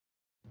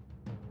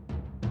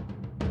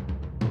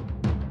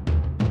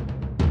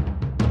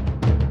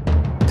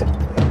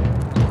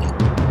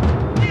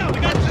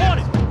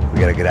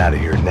gotta get out of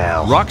here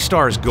now.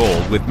 Rockstar's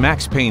goal with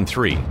Max Payne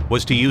 3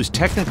 was to use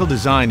technical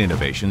design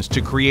innovations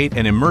to create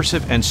an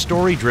immersive and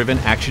story-driven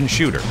action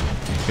shooter,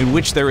 in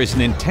which there is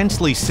an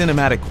intensely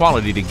cinematic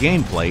quality to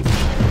gameplay,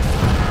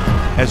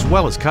 as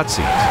well as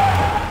cutscenes.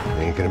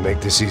 They ain't gonna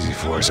make this easy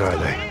for us, are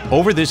they?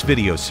 Over this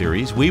video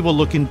series, we will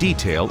look in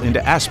detail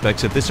into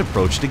aspects of this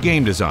approach to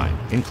game design,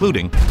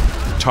 including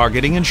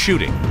targeting and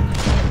shooting,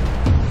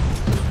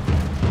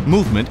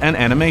 movement and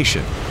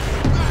animation,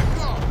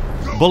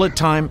 bullet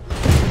time,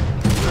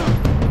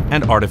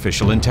 and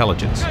artificial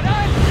intelligence.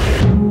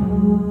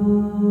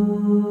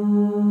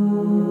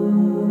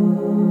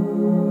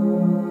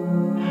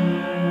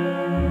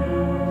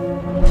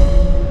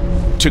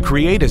 To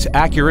create as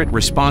accurate,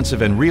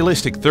 responsive, and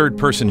realistic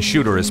third-person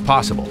shooter as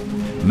possible,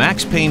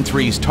 Max Payne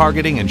 3's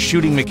targeting and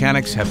shooting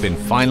mechanics have been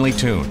finely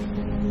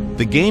tuned.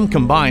 The game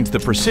combines the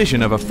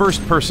precision of a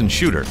first-person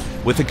shooter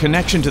with the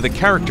connection to the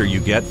character you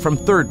get from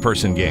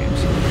third-person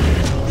games.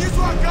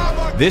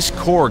 This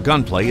core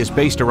gunplay is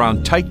based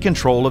around tight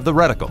control of the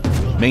reticle,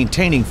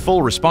 maintaining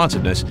full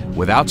responsiveness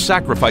without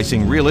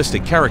sacrificing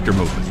realistic character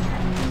movement.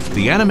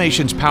 The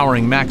animations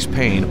powering Max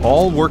Payne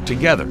all work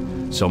together,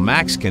 so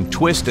Max can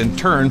twist and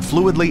turn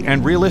fluidly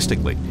and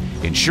realistically,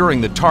 ensuring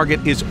the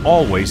target is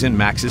always in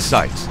Max's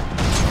sights.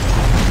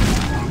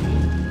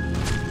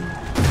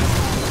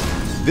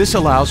 This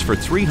allows for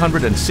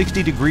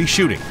 360-degree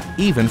shooting,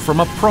 even from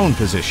a prone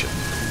position.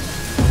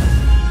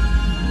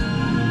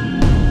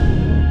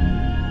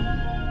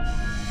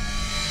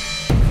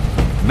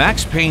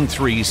 Max Payne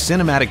 3's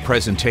cinematic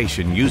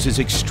presentation uses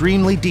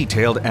extremely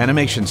detailed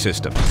animation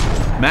systems.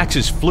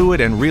 Max's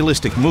fluid and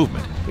realistic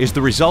movement is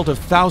the result of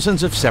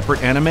thousands of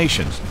separate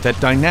animations that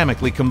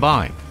dynamically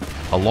combine,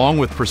 along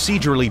with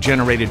procedurally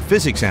generated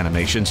physics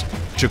animations,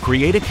 to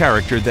create a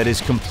character that is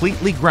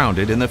completely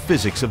grounded in the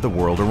physics of the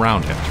world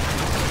around him.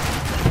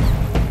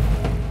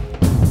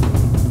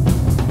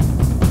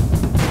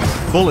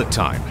 Bullet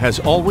time has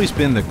always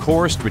been the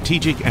core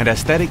strategic and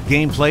aesthetic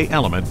gameplay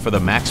element for the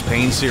Max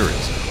Payne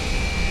series.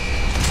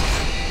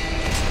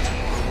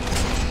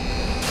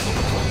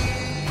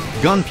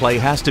 Gunplay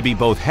has to be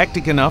both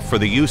hectic enough for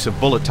the use of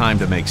bullet time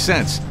to make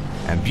sense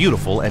and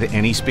beautiful at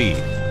any speed.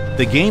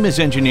 The game is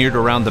engineered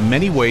around the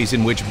many ways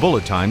in which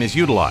bullet time is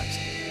utilized.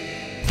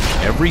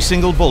 Every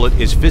single bullet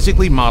is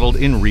physically modeled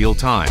in real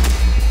time.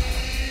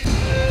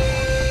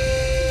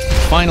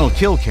 Final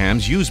kill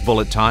cams use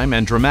bullet time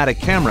and dramatic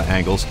camera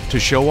angles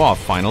to show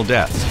off final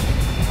deaths.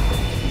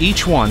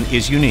 Each one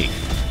is unique,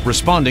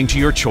 responding to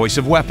your choice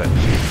of weapon,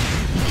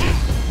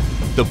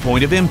 the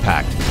point of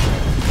impact,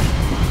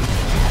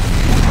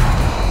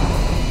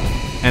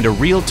 and a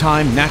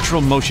real-time natural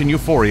motion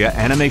euphoria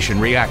animation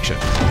reaction.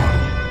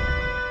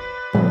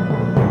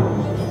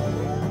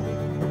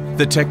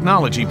 The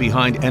technology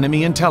behind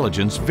enemy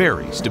intelligence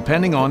varies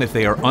depending on if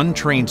they are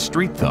untrained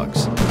street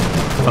thugs,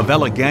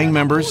 favela gang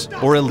members,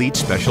 or elite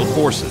special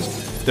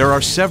forces. There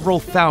are several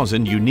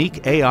thousand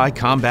unique AI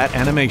combat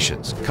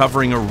animations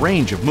covering a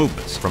range of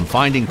movements, from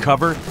finding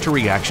cover to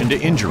reaction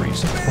to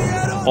injuries,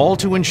 all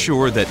to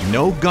ensure that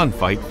no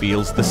gunfight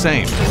feels the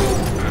same.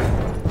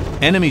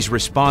 Enemies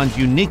respond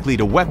uniquely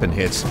to weapon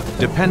hits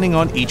depending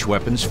on each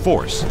weapon's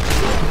force,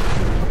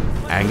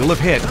 angle of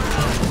hit,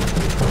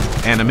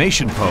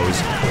 animation pose,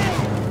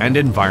 and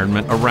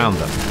environment around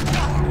them.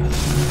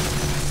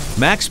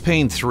 Max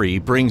Payne 3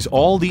 brings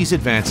all these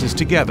advances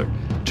together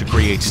to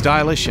create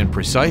stylish and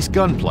precise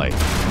gunplay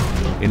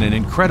in an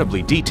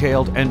incredibly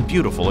detailed and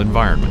beautiful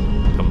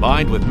environment.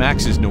 Combined with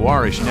Max's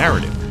noirish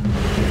narrative,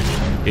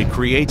 it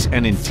creates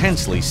an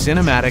intensely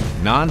cinematic,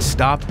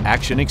 non-stop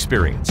action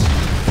experience.